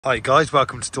Hi guys,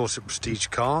 welcome to Dorset Prestige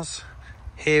Cars.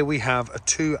 Here we have a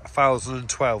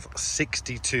 2012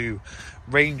 62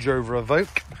 Range Rover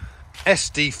Evoque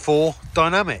SD4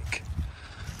 Dynamic.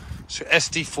 So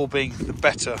SD4 being the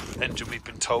better engine, we've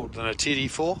been told, than a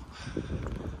TD4.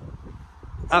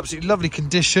 Absolutely lovely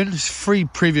condition. It's 3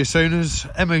 previous owners.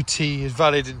 MOT is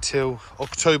valid until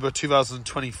October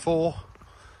 2024.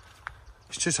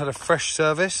 It's just had a fresh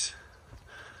service.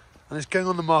 And it's going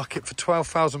on the market for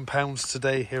 £12,000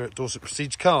 today here at Dorset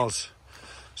Prestige Cars.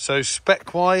 So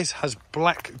spec-wise, has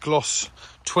black gloss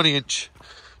 20-inch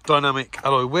dynamic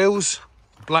alloy wheels,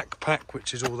 black pack,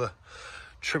 which is all the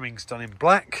trimmings done in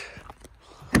black.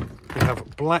 We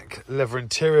have black leather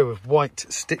interior with white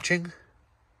stitching,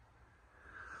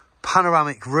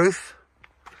 panoramic roof,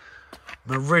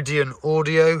 Meridian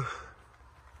audio,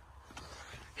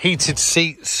 heated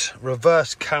seats,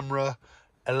 reverse camera,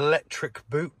 electric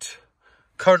boot.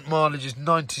 Current mileage is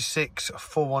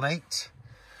 96,418.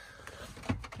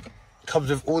 Comes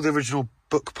with all the original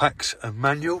book packs and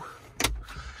manual.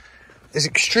 It's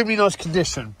extremely nice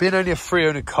condition. Being only a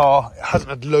 3-owner car, it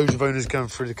hasn't had loads of owners going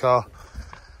through the car,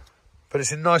 but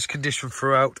it's in nice condition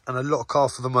throughout and a lot of car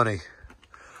for the money.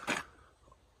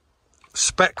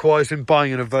 Spec wise, when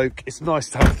buying an Evoque, it's nice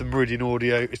to have the Meridian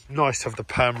audio, it's nice to have the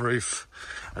Pam roof,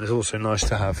 and it's also nice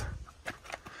to have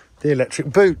the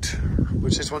electric boot,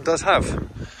 which this one does have,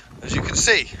 as you can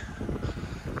see.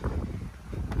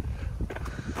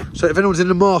 So if anyone's in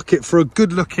the market for a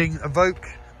good looking Evoque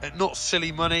at not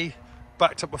silly money,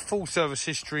 backed up with full service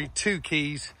history, 2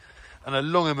 keys and a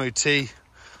long MOT,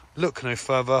 look no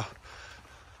further.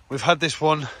 We've had this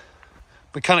one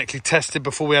mechanically tested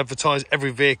before we advertise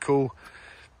every vehicle.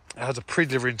 It has a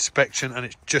pre-delivery inspection and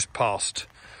it's just passed.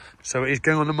 So it is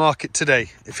going on the market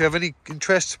today. If you have any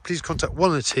interest, please contact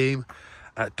one of the team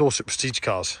at Dorset Prestige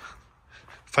Cars.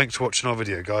 Thanks for watching our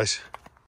video, guys.